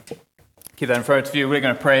Keep that in front of you. We're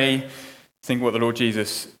going to pray, think what the Lord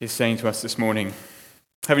Jesus is saying to us this morning.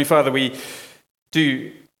 Heavenly Father, we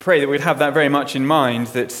do pray that we'd have that very much in mind,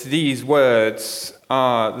 that these words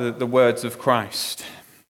are the words of Christ.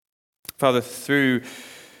 Father, through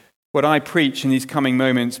what I preach in these coming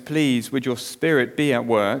moments, please, would your Spirit be at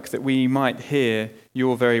work that we might hear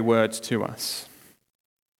your very words to us.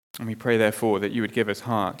 And we pray, therefore, that you would give us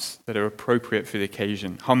hearts that are appropriate for the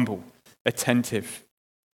occasion, humble, attentive,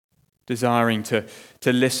 desiring to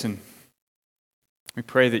listen. We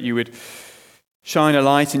pray that you would shine a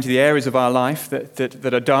light into the areas of our life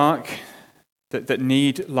that are dark, that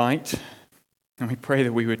need light. And we pray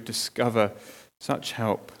that we would discover such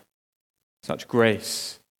help, such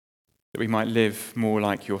grace, that we might live more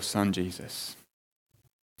like your Son, Jesus.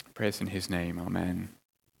 I pray this in his name. Amen.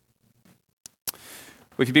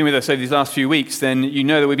 Well, if you've been with us over these last few weeks, then you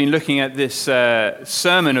know that we've been looking at this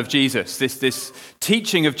sermon of Jesus, this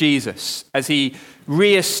teaching of Jesus, as he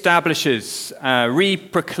reestablishes,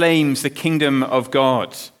 re-proclaims the kingdom of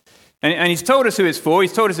God. And he's told us who it's for.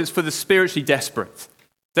 He's told us it's for the spiritually desperate,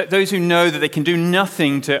 that those who know that they can do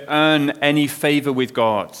nothing to earn any favor with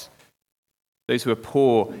God, those who are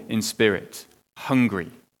poor in spirit,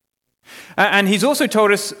 hungry. And he's also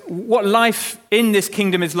told us what life in this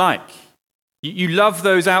kingdom is like. You love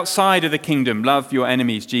those outside of the kingdom. Love your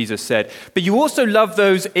enemies, Jesus said. But you also love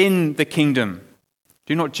those in the kingdom.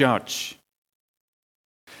 Do not judge.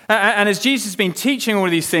 And as Jesus has been teaching all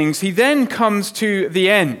of these things, he then comes to the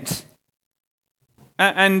end.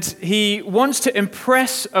 And he wants to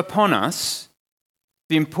impress upon us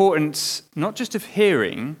the importance not just of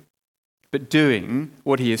hearing, but doing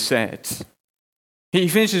what he has said. He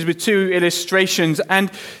finishes with two illustrations, and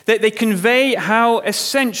they convey how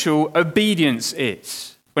essential obedience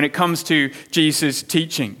is when it comes to Jesus'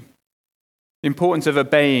 teaching. The importance of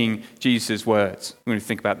obeying Jesus' words. We're going to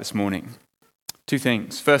think about this morning. Two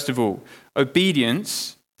things. First of all,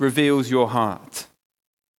 obedience reveals your heart.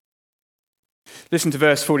 Listen to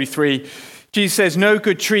verse 43. Jesus says, "No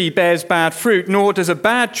good tree bears bad fruit, nor does a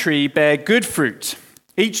bad tree bear good fruit.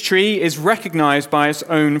 Each tree is recognized by its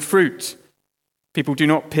own fruit. People do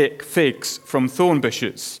not pick figs from thorn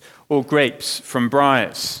bushes or grapes from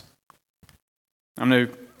briars." I'm no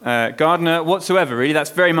gardener whatsoever, really. That's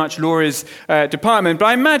very much Laura's department. But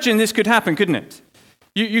I imagine this could happen, couldn't it?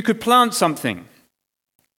 You could plant something.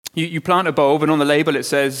 You plant a bulb, and on the label it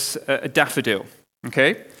says a daffodil.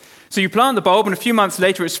 Okay? So you plant the bulb, and a few months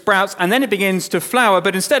later it sprouts, and then it begins to flower.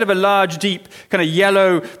 But instead of a large, deep, kind of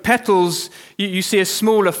yellow petals, you see a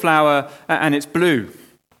smaller flower, and it's blue.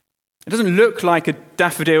 It doesn't look like a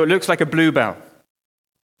daffodil, it looks like a bluebell.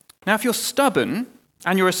 Now, if you're stubborn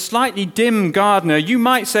and you're a slightly dim gardener, you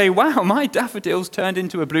might say, wow, my daffodil's turned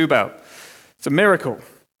into a bluebell. It's a miracle.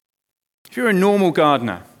 If you're a normal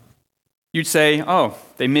gardener, you'd say, oh,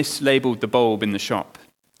 they mislabeled the bulb in the shop.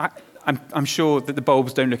 I'm sure that the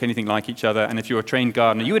bulbs don't look anything like each other, and if you're a trained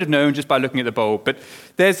gardener, you would have known just by looking at the bulb. But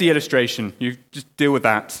there's the illustration. You just deal with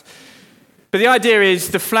that. But the idea is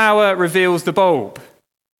the flower reveals the bulb.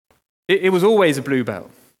 It was always a bluebell.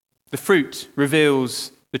 The fruit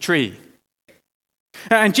reveals the tree.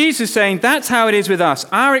 And Jesus is saying that's how it is with us.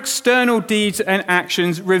 Our external deeds and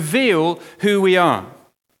actions reveal who we are.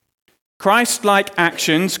 Christ-like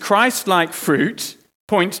actions, Christ-like fruit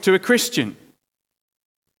point to a Christian.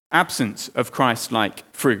 Absence of Christ-like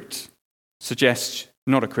fruit suggests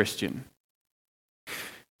not a Christian.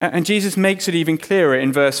 And Jesus makes it even clearer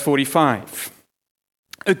in verse 45.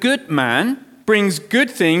 A good man brings good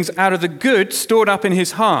things out of the good stored up in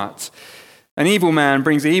his heart. An evil man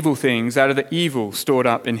brings evil things out of the evil stored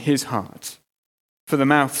up in his heart. For the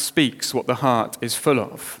mouth speaks what the heart is full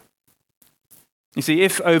of. You see,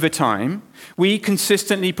 if over time we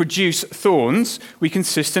consistently produce thorns, we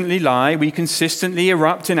consistently lie, we consistently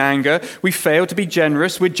erupt in anger, we fail to be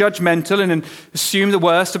generous, we're judgmental and assume the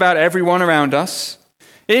worst about everyone around us,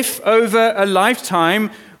 if over a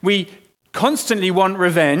lifetime we constantly want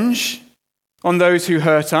revenge on those who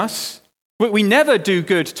hurt us, we never do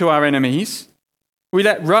good to our enemies, we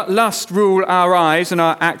let lust rule our eyes and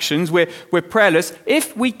our actions, we're prayerless.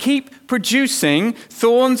 If we keep producing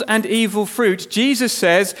thorns and evil fruit, Jesus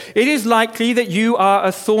says, it is likely that you are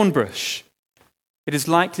a thorn bush. It is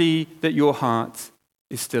likely that your heart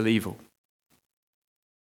is still evil.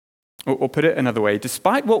 Or put it another way,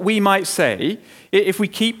 despite what we might say, if we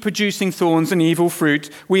keep producing thorns and evil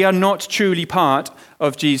fruit, we are not truly part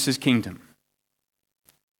of Jesus' kingdom.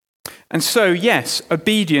 And so, yes,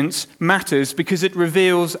 obedience matters because it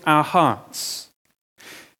reveals our hearts.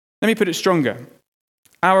 Let me put it stronger.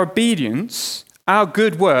 Our obedience, our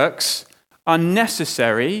good works, are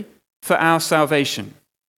necessary for our salvation.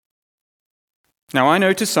 Now, I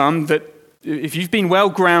know to some that if you've been well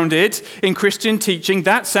grounded in Christian teaching,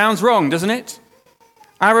 that sounds wrong, doesn't it?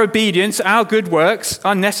 Our obedience, our good works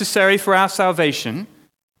are necessary for our salvation.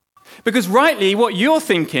 Because rightly, what you're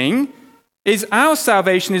thinking is our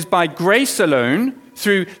salvation is by grace alone,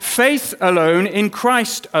 through faith alone, in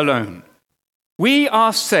Christ alone. We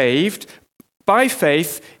are saved by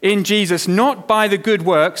faith in Jesus, not by the good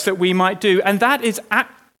works that we might do. And that is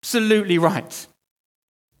absolutely right.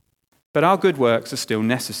 But our good works are still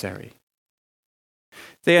necessary.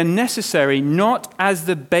 They are necessary not as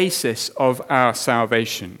the basis of our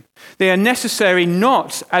salvation. They are necessary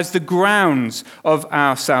not as the grounds of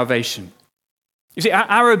our salvation. You see,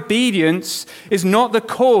 our obedience is not the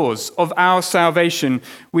cause of our salvation.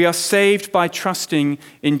 We are saved by trusting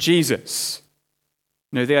in Jesus.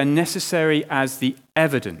 No, they are necessary as the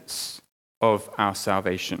evidence of our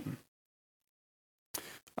salvation.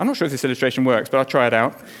 I'm not sure if this illustration works, but I'll try it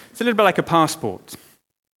out. It's a little bit like a passport.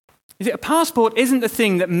 You see, a passport isn't the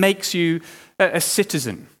thing that makes you a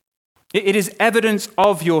citizen. It is evidence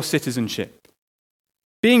of your citizenship.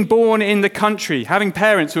 Being born in the country, having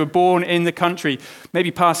parents who are born in the country,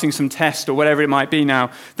 maybe passing some test or whatever it might be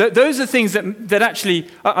now, those are things that actually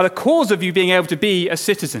are the cause of you being able to be a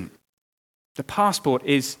citizen. The passport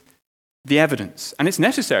is the evidence, and it's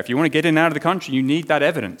necessary. If you want to get in and out of the country, you need that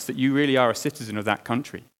evidence that you really are a citizen of that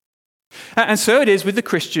country. And so it is with the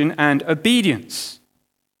Christian and obedience.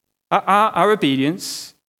 Our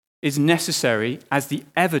obedience is necessary as the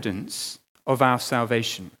evidence of our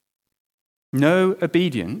salvation. No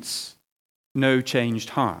obedience, no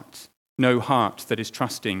changed heart, no heart that is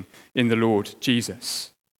trusting in the Lord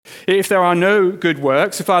Jesus. If there are no good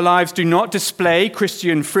works, if our lives do not display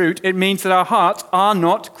Christian fruit, it means that our hearts are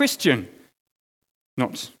not Christian,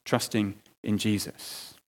 not trusting in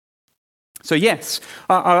Jesus. So yes,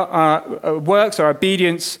 our works, our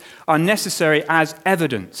obedience are necessary as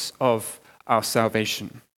evidence of our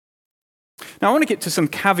salvation. Now I want to get to some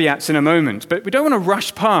caveats in a moment, but we don't want to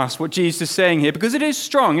rush past what Jesus is saying here because it is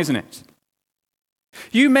strong, isn't it?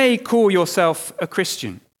 You may call yourself a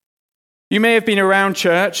Christian. You may have been around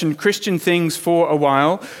church and Christian things for a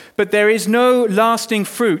while, but there is no lasting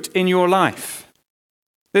fruit in your life.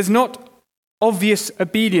 There's not obvious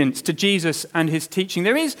obedience to Jesus and his teaching.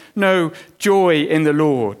 There is no joy in the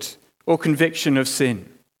Lord or conviction of sin.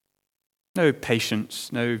 No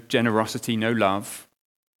patience, no generosity, no love.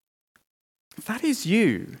 If that is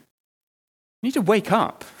you need to wake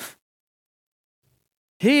up.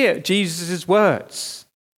 Hear Jesus' words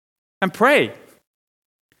and pray.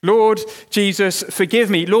 Lord Jesus, forgive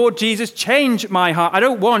me. Lord Jesus, change my heart. I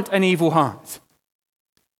don't want an evil heart.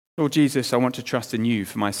 Lord Jesus, I want to trust in you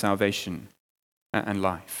for my salvation and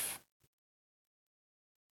life.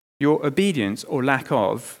 Your obedience or lack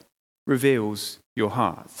of reveals your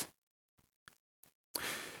heart.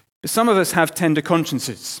 But some of us have tender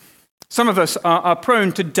consciences. Some of us are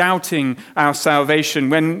prone to doubting our salvation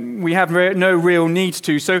when we have no real need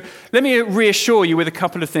to. So let me reassure you with a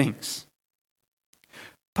couple of things.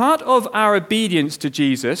 Part of our obedience to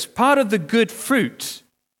Jesus, part of the good fruit,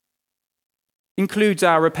 includes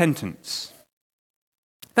our repentance.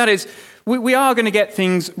 That is, we are going to get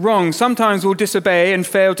things wrong. Sometimes we'll disobey and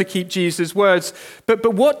fail to keep Jesus' words.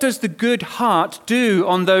 But what does the good heart do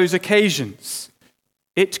on those occasions?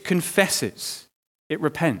 It confesses. It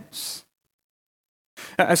repents.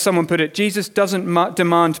 As someone put it, Jesus doesn't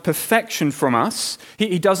demand perfection from us.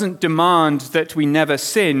 He doesn't demand that we never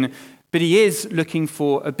sin, but he is looking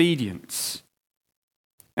for obedience.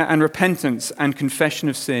 And repentance and confession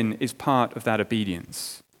of sin is part of that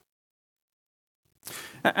obedience.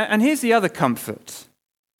 And here's the other comfort,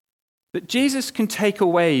 that Jesus can take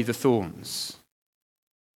away the thorns.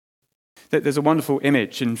 That there's a wonderful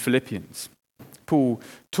image in Philippians. Paul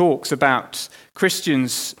talks about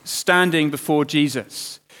Christians standing before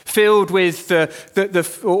Jesus, filled with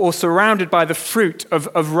or surrounded by the fruit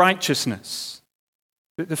of righteousness,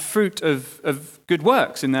 the fruit of good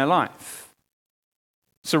works in their life.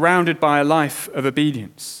 Surrounded by a life of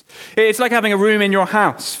obedience. It's like having a room in your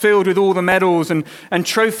house filled with all the medals and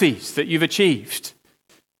trophies that you've achieved.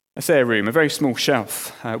 I say a room, a very small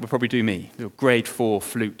shelf would probably do me. A little grade 4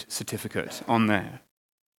 flute certificate on there.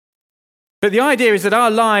 But the idea is that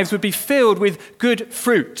our lives would be filled with good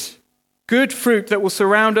fruit that will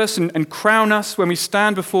surround us and crown us when we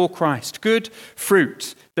stand before Christ. Good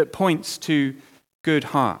fruit that points to good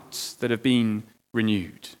hearts that have been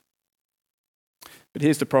renewed. But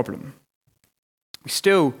here's the problem. We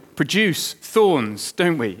still produce thorns,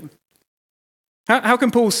 don't we? How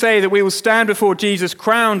can Paul say that we will stand before Jesus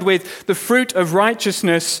crowned with the fruit of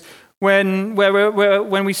righteousness when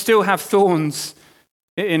we still have thorns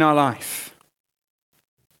in our life?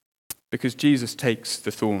 because Jesus takes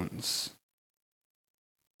the thorns.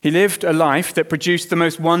 He lived a life that produced the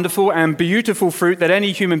most wonderful and beautiful fruit that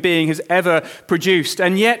any human being has ever produced,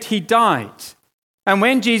 and yet he died. And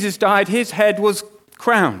when Jesus died, his head was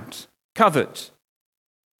crowned, covered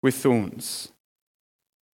with thorns.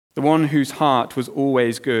 The one whose heart was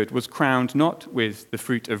always good was crowned not with the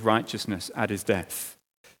fruit of righteousness at his death,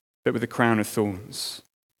 but with a crown of thorns.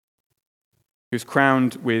 He was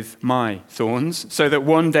crowned with my thorns, so that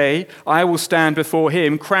one day I will stand before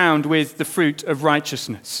him crowned with the fruit of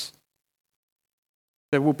righteousness.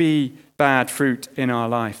 There will be bad fruit in our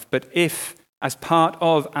life, but if, as part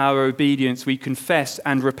of our obedience, we confess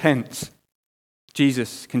and repent,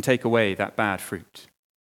 Jesus can take away that bad fruit.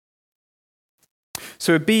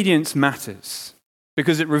 So obedience matters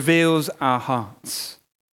because it reveals our hearts.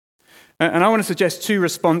 And I want to suggest two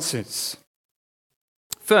responses.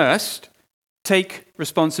 First, take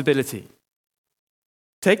responsibility.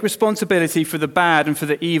 Take responsibility for the bad and for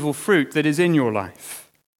the evil fruit that is in your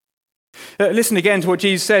life. Listen again to what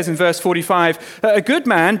Jesus says in verse 45. A good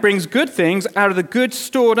man brings good things out of the good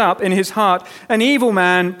stored up in his heart. An evil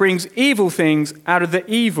man brings evil things out of the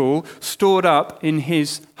evil stored up in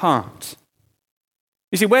his heart.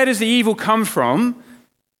 You see, where does the evil come from?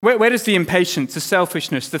 Where does the impatience, the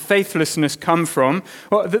selfishness, the faithlessness come from?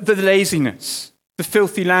 Or the laziness, the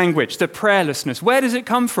filthy language, the prayerlessness. Where does it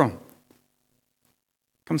come from? It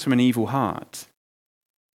comes from an evil heart.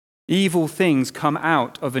 Evil things come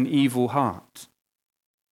out of an evil heart.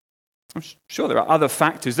 I'm sure there are other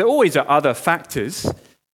factors. There always are other factors.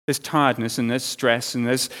 There's tiredness and there's stress and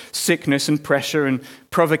there's sickness and pressure and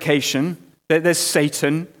provocation. There's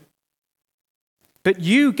Satan. But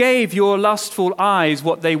you gave your lustful eyes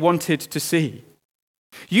what they wanted to see.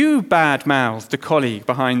 You bad-mouthed a colleague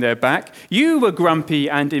behind their back. You were grumpy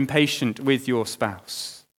and impatient with your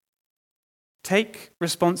spouse. Take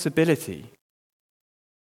responsibility.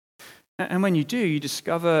 And when you do, you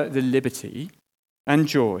discover the liberty and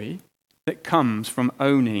joy that comes from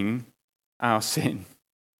owning our sin.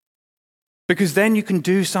 Because then you can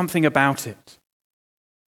do something about it.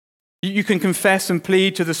 You can confess and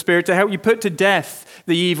plead to the Spirit to help you put to death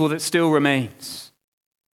the evil that still remains.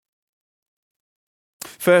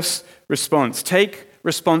 First response, take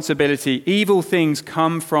responsibility. Evil things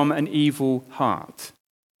come from an evil heart.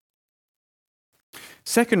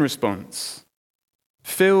 Second response,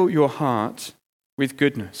 fill your heart with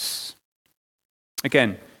goodness.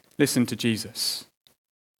 Again, listen to Jesus.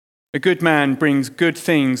 A good man brings good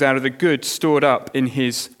things out of the good stored up in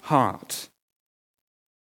his heart.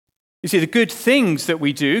 You see, the good things that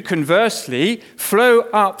we do, conversely, flow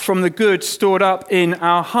up from the good stored up in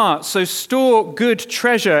our hearts. So store good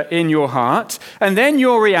treasure in your heart, and then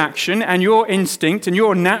your reaction and your instinct and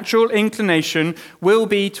your natural inclination will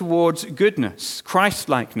be towards goodness,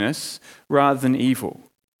 Christ-likeness, rather than evil.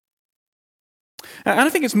 And I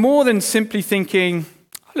think it's more than simply thinking,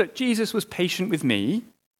 oh, look, Jesus was patient with me.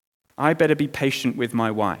 I better be patient with my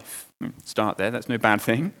wife. Start there, that's no bad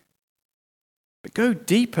thing. But go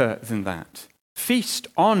deeper than that. Feast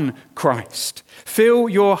on Christ. Fill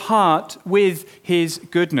your heart with his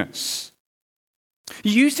goodness.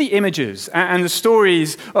 Use the images and the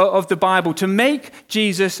stories of the Bible to make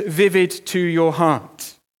Jesus vivid to your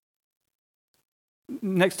heart.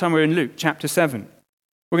 Next time we're in Luke chapter 7.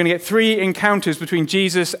 We're going to get 3 encounters between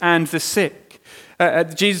Jesus and the sick,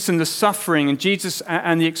 Jesus and the suffering, and Jesus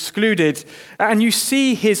and the excluded. And you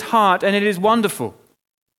see his heart, and it is wonderful.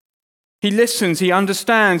 He listens, he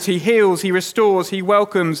understands, he heals, he restores, he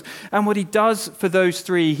welcomes. And what he does for those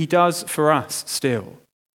 3, he does for us still.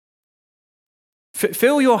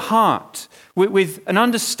 Fill your heart with an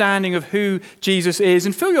understanding of who Jesus is,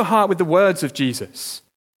 and fill your heart with the words of Jesus,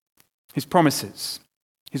 his promises,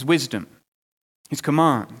 his wisdom, his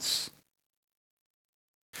commands.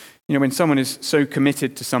 You know, when someone is so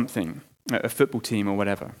committed to something, a football team or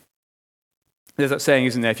whatever, there's that saying,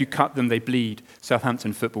 isn't there? If you cut them, they bleed.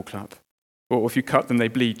 Southampton Football Club. Or if you cut them, they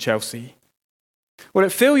bleed. Chelsea. Well,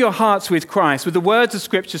 fill your hearts with Christ, with the words of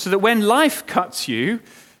Scripture, so that when life cuts you,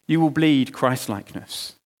 you will bleed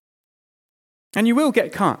Christ-likeness. And you will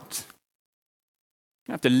get cut. You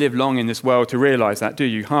don't have to live long in this world to realize that, do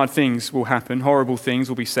you? Hard things will happen. Horrible things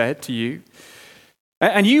will be said to you.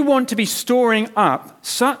 And you want to be storing up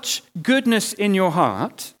such goodness in your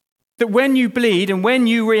heart that when you bleed and when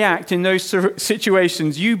you react in those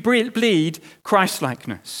situations, you bleed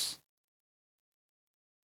Christ-likeness.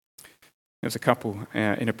 There was a couple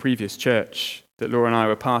in a previous church that Laura and I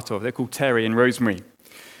were part of. They're called Terry and Rosemary.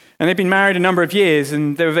 And they'd been married a number of years,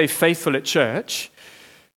 and they were very faithful at church.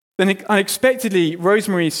 Then unexpectedly,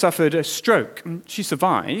 Rosemary suffered a stroke. She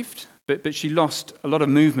survived, but she lost a lot of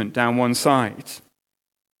movement down one side.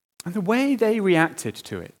 And the way they reacted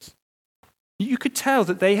to it, you could tell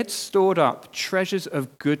that they had stored up treasures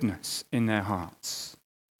of goodness in their hearts.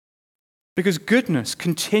 Because goodness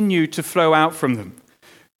continued to flow out from them.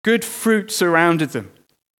 Good fruit surrounded them.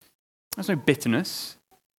 There's no bitterness.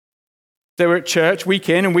 They were at church week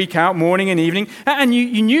in and week out, morning and evening, and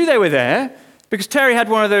you knew they were there because Terry had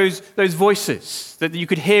one of those voices that you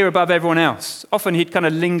could hear above everyone else. Often he'd kind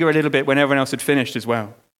of linger a little bit when everyone else had finished as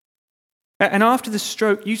well. And after the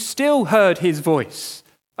stroke, you still heard his voice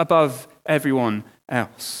above everyone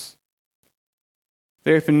else.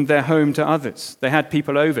 They opened their home to others. They had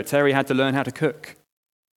people over. Terry had to learn how to cook.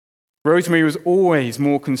 Rosemary was always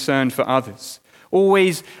more concerned for others,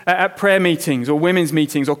 always at prayer meetings or women's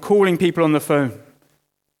meetings or calling people on the phone.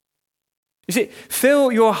 You see,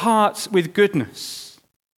 fill your hearts with goodness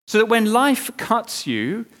so that when life cuts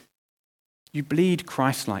you, you bleed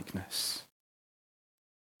Christ-likeness.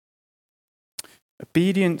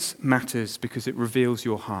 Obedience matters because it reveals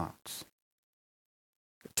your heart.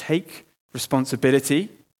 Take responsibility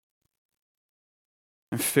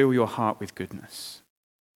and fill your heart with goodness.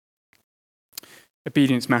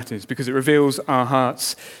 Obedience matters because it reveals our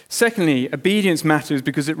hearts. Secondly, obedience matters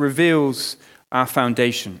because it reveals our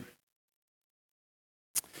foundation.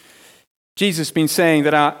 Jesus has been saying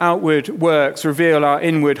that our outward works reveal our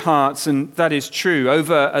inward hearts, and that is true.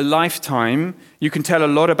 Over a lifetime, you can tell a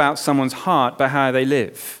lot about someone's heart by how they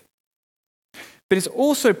live. But it's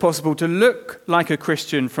also possible to look like a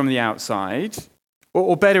Christian from the outside,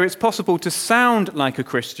 or better, it's possible to sound like a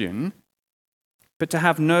Christian, but to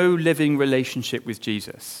have no living relationship with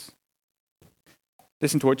Jesus.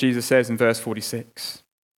 Listen to what Jesus says in verse 46.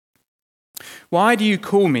 "Why do you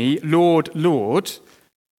call me Lord, Lord,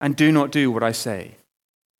 and do not do what I say?"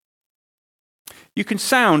 You can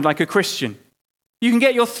sound like a Christian. You can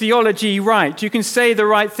get your theology right. You can say the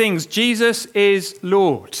right things. Jesus is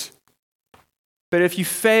Lord. But if you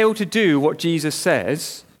fail to do what Jesus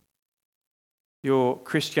says, your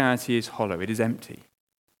Christianity is hollow. It is empty.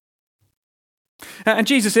 And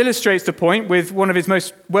Jesus illustrates the point with one of his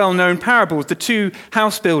most well-known parables, the two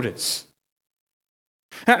house builders.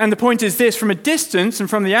 And the point is this: from a distance and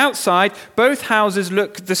from the outside, both houses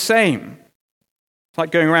look the same. It's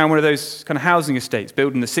like going around one of those kind of housing estates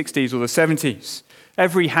built in the 60s or the 70s.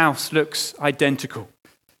 Every house looks identical.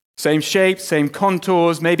 Same shape, same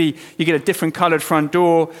contours, maybe you get a different colored front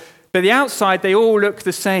door, but the outside, they all look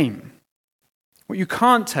the same. What you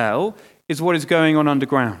can't tell is what is going on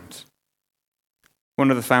underground.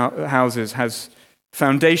 One of the houses has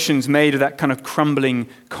foundations made of that kind of crumbling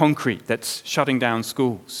concrete that's shutting down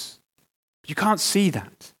schools. You can't see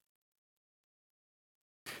that.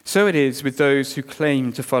 So it is with those who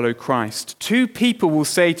claim to follow Christ. Two people will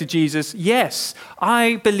say to Jesus, "Yes,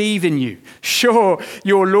 I believe in you. Sure,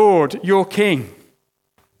 you're Lord, you're King."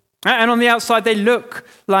 And on the outside, they look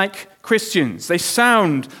like Christians. They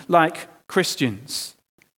sound like Christians.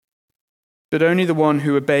 But only the one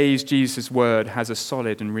who obeys Jesus' word has a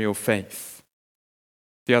solid and real faith.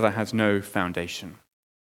 The other has no foundation,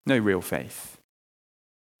 no real faith.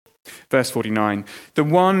 Verse 49, "The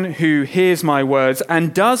one who hears my words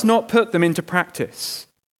and does not put them into practice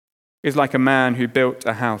is like a man who built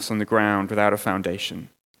a house on the ground without a foundation.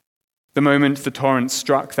 The moment the torrent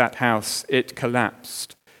struck that house, it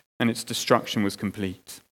collapsed, and its destruction was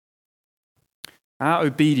complete." Our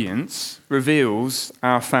obedience reveals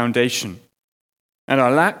our foundation, and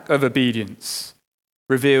our lack of obedience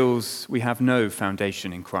reveals we have no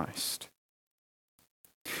foundation in Christ.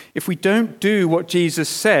 If we don't do what Jesus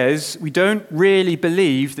says, we don't really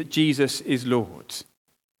believe that Jesus is Lord.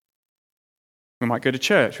 We might go to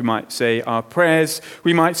church, we might say our prayers,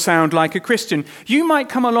 we might sound like a Christian. You might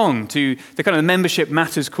come along to the kind of membership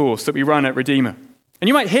matters course that we run at Redeemer. And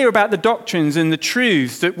you might hear about the doctrines and the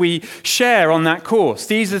truths that we share on that course.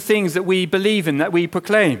 These are things that we believe in, that we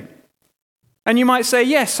proclaim. And you might say,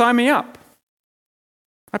 "Yes, sign me up.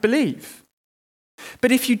 I believe."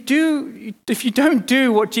 But if you don't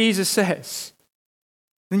do what Jesus says,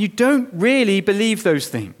 then you don't really believe those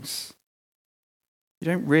things. You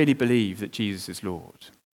don't really believe that Jesus is Lord.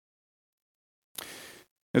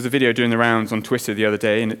 There was a video doing the rounds on Twitter the other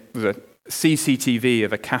day, and it was a CCTV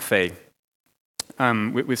of a cafe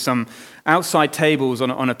with some outside tables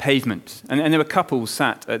on a pavement. And there were couples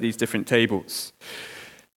sat at these different tables.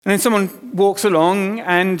 And then someone walks along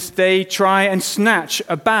and they try and snatch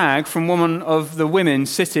a bag from one of the women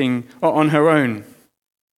sitting on her own.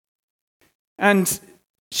 And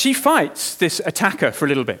she fights this attacker for a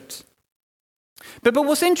little bit. But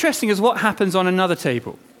what's interesting is what happens on another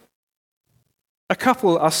table. A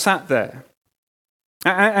couple are sat there.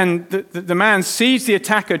 And the man sees the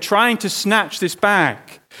attacker trying to snatch this bag.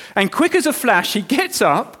 And quick as a flash, he gets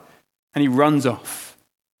up and he runs off.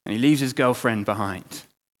 And he leaves his girlfriend behind,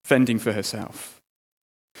 fending for herself.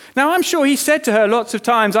 Now, I'm sure he said to her lots of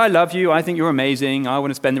times, I love you, I think you're amazing, I want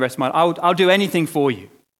to spend the rest of my life, I'll do anything for you.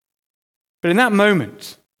 But in that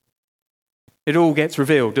moment, it all gets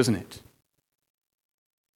revealed, doesn't it?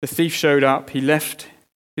 The thief showed up, he left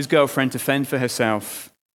his girlfriend to fend for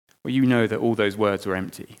herself. Well, you know that all those words were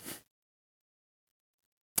empty.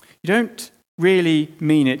 You don't really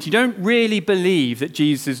mean it. You don't really believe that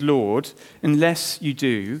Jesus is Lord unless you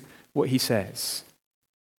do what he says.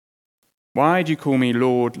 Why do you call me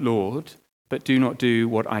Lord, Lord, but do not do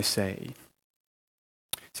what I say?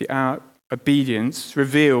 See, our obedience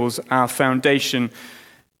reveals our foundation.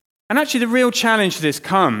 And actually, the real challenge to this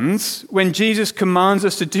comes when Jesus commands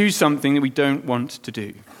us to do something that we don't want to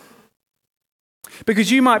do.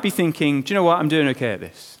 Because you might be thinking, do you know what? I'm doing okay at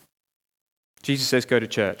this. Jesus says, go to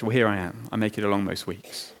church. Well, here I am. I make it along most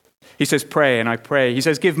weeks. He says, pray, and I pray. He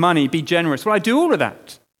says, give money, be generous. Well, I do all of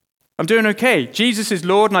that. I'm doing okay. Jesus is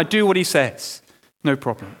Lord, and I do what he says. No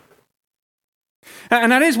problem.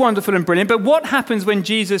 And that is wonderful and brilliant, but what happens when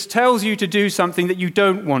Jesus tells you to do something that you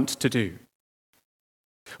don't want to do?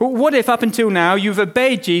 Well, what if up until now you've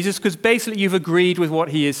obeyed Jesus because basically you've agreed with what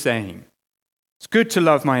he is saying? It's good to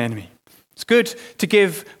love my enemy. It's good to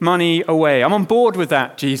give money away. I'm on board with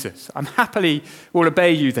that, Jesus. I'm happily will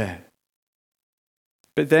obey you there.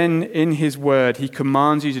 But then in his word, he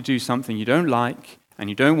commands you to do something you don't like and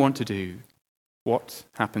you don't want to do. What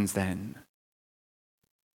happens then?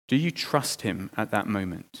 Do you trust him at that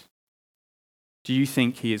moment? Do you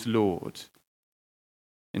think he is Lord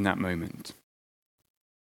in that moment?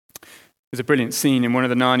 There's a brilliant scene in one of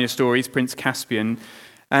the Narnia stories, Prince Caspian.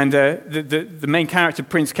 And the main character,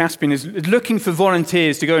 Prince Caspian, is looking for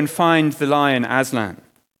volunteers to go and find the lion Aslan.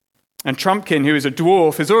 And Trumpkin, who is a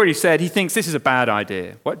dwarf, has already said he thinks this is a bad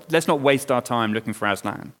idea. Let's not waste our time looking for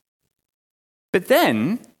Aslan. But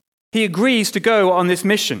then he agrees to go on this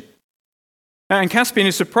mission. And Caspian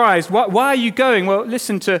is surprised. Why are you going? Well,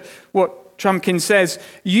 listen to what Trumpkin says.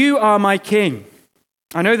 You are my king.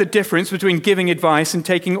 I know the difference between giving advice and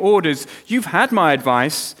taking orders. You've had my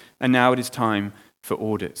advice, and now it is time for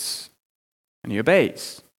orders. And he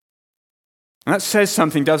obeys. And that says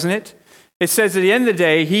something, doesn't it? It says at the end of the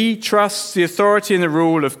day, he trusts the authority and the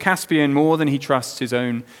rule of Caspian more than he trusts his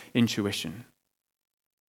own intuition.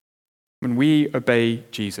 When we obey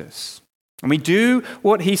Jesus, and we do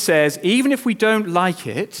what he says, even if we don't like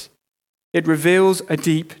it, it reveals a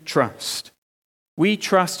deep trust. We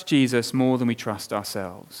trust Jesus more than we trust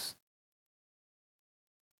ourselves.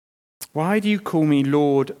 Why do you call me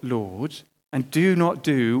Lord, Lord, and do not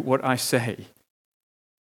do what I say?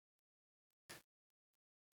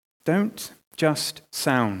 Don't just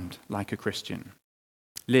sound like a Christian.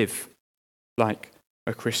 Live like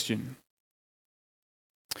a Christian.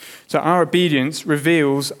 So our obedience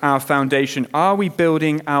reveals our foundation. Are we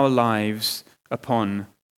building our lives upon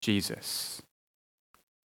Jesus?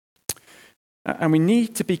 And we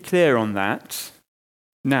need to be clear on that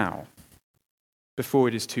now, before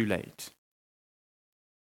it is too late.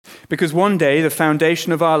 Because one day the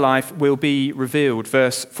foundation of our life will be revealed.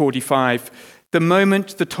 Verse 45, the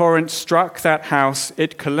moment the torrent struck that house,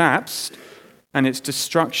 it collapsed and its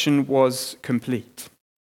destruction was complete.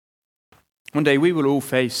 One day we will all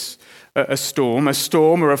face a storm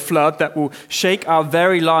or a flood that will shake our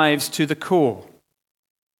very lives to the core.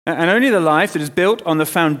 And only the life that is built on the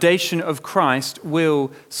foundation of Christ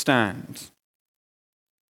will stand.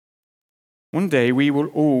 One day we will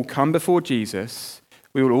all come before Jesus.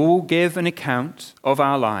 We will all give an account of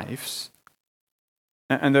our lives.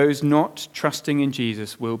 And those not trusting in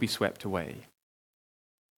Jesus will be swept away.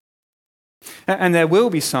 And there will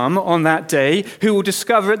be some on that day who will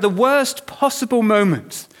discover at the worst possible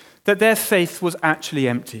moment that their faith was actually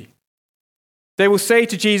empty. They will say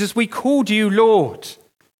to Jesus, we called you Lord.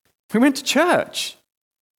 We went to church.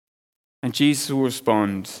 And Jesus will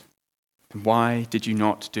respond, why did you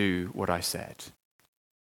not do what I said?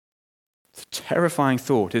 It's a terrifying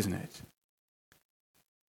thought, isn't it?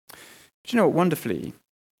 But you know what, wonderfully,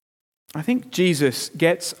 I think Jesus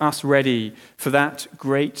gets us ready for that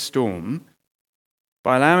great storm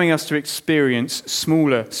by allowing us to experience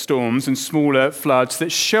smaller storms and smaller floods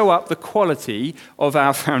that show up the quality of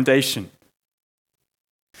our foundation.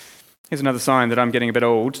 Here's another sign that I'm getting a bit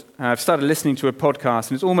old. I've started listening to a podcast,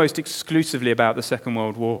 and it's almost exclusively about the Second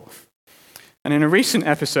World War. And in a recent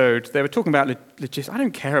episode, they were talking about logistics. I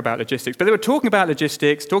don't care about logistics, but they were talking about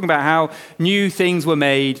logistics, talking about how new things were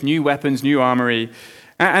made, new weapons, new armory.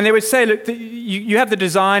 And they would say, look, you have the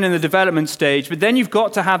design and the development stage, but then you've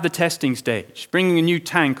got to have the testing stage. Bringing a new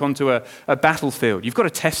tank onto a battlefield, you've got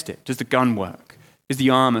to test it. Does the gun work? Is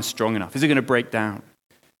the armor strong enough? Is it going to break down?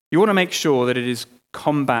 You want to make sure that it is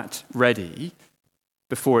combat ready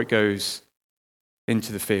before it goes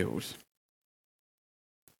into the field.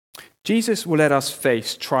 Jesus will let us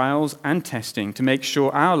face trials and testing to make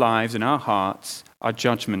sure our lives and our hearts are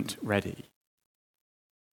judgment ready.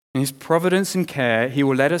 In his providence and care, he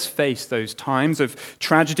will let us face those times of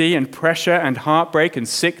tragedy and pressure and heartbreak and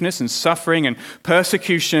sickness and suffering and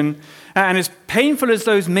persecution. And as painful as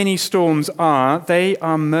those mini storms are, they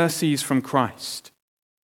are mercies from Christ,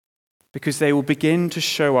 because they will begin to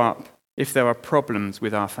show up if there are problems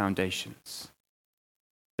with our foundations.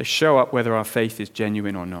 They show up whether our faith is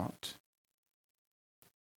genuine or not.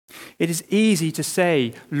 It is easy to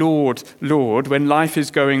say, Lord, Lord, when life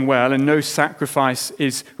is going well and no sacrifice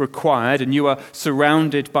is required and you are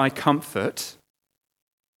surrounded by comfort.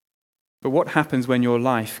 But what happens when your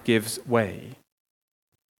life gives way?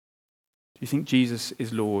 Do you think Jesus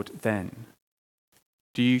is Lord then?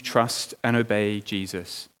 Do you trust and obey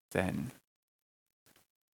Jesus then?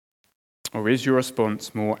 Or is your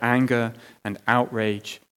response more anger and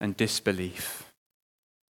outrage and disbelief?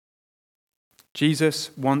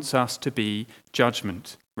 Jesus wants us to be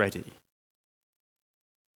judgment ready.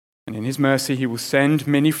 And in his mercy, he will send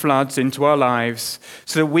many floods into our lives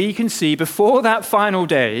so that we can see before that final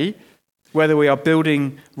day whether we are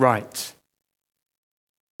building right,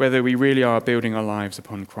 whether we really are building our lives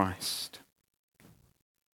upon Christ.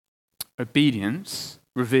 Obedience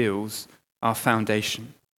reveals our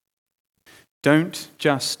foundation. Don't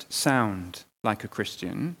just sound like a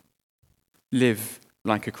Christian, live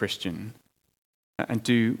like a Christian. And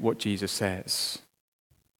do what Jesus says.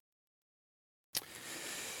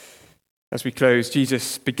 As we close,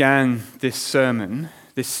 Jesus began this sermon,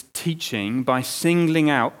 this teaching, by singling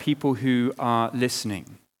out people who are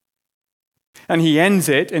listening. And he ends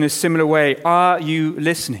it in a similar way. Are you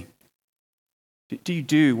listening? Do you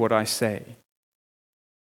do what I say?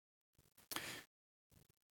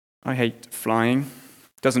 I hate flying.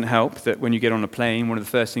 It doesn't help that when you get on a plane, one of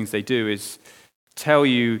the first things they do is tell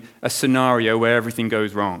you a scenario where everything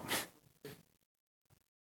goes wrong.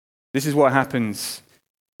 This is what happens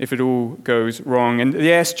if it all goes wrong. And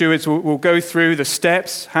the air stewards will go through the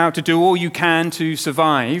steps, how to do all you can to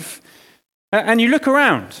survive. And you look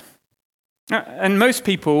around. And most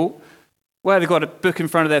people, well, they've got a book in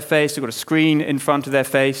front of their face, they've got a screen in front of their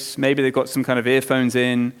face, maybe they've got some kind of earphones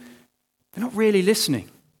in. They're not really listening.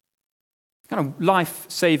 Kind of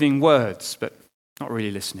life-saving words, but not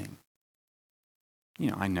really listening.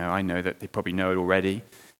 I know that they probably know it already.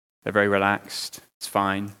 They're very relaxed. It's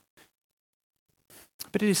fine.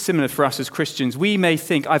 But it is similar for us as Christians. We may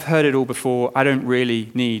think, I've heard it all before. I don't really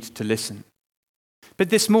need to listen. But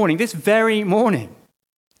this very morning,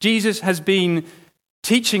 Jesus has been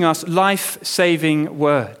teaching us life-saving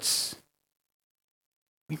words.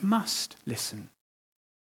 We must listen.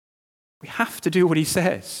 We have to do what he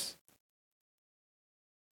says.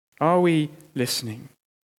 Are we listening?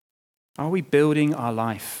 Are we building our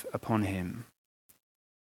life upon him?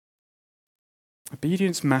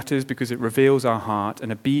 Obedience matters because it reveals our heart,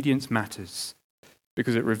 and obedience matters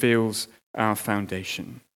because it reveals our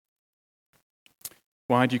foundation.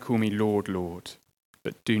 Why do you call me Lord, Lord,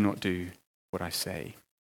 but do not do what I say?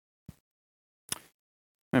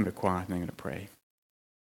 Remember, quiet, and I'm going to pray.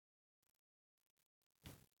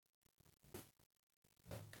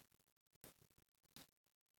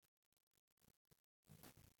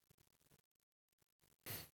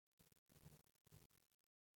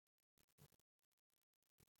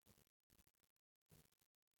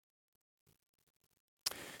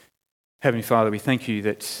 Heavenly Father, we thank you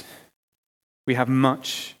that we have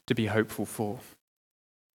much to be hopeful for.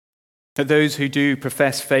 That those who do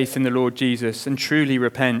profess faith in the Lord Jesus and truly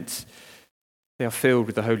repent, they are filled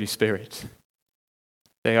with the Holy Spirit.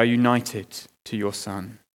 They are united to your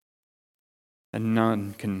Son, and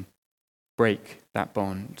none can break that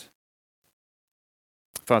bond.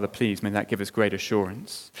 Father, please, may that give us great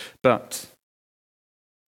assurance. But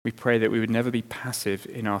we pray that we would never be passive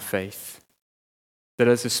in our faith. That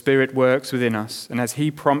as the Spirit works within us and as he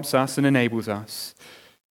prompts us and enables us,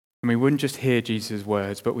 and we wouldn't just hear Jesus'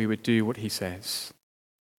 words, but we would do what he says.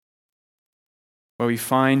 Where we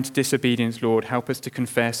find disobedience, Lord, help us to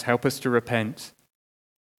confess, help us to repent.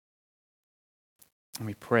 And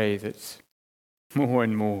we pray that more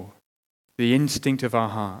and more, the instinct of our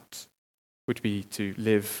heart would be to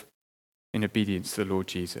live in obedience to the Lord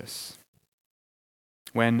Jesus.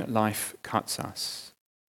 When life cuts us,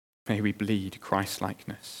 may we bleed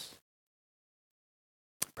Christ-likeness.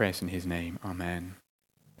 Pray us in his name. Amen.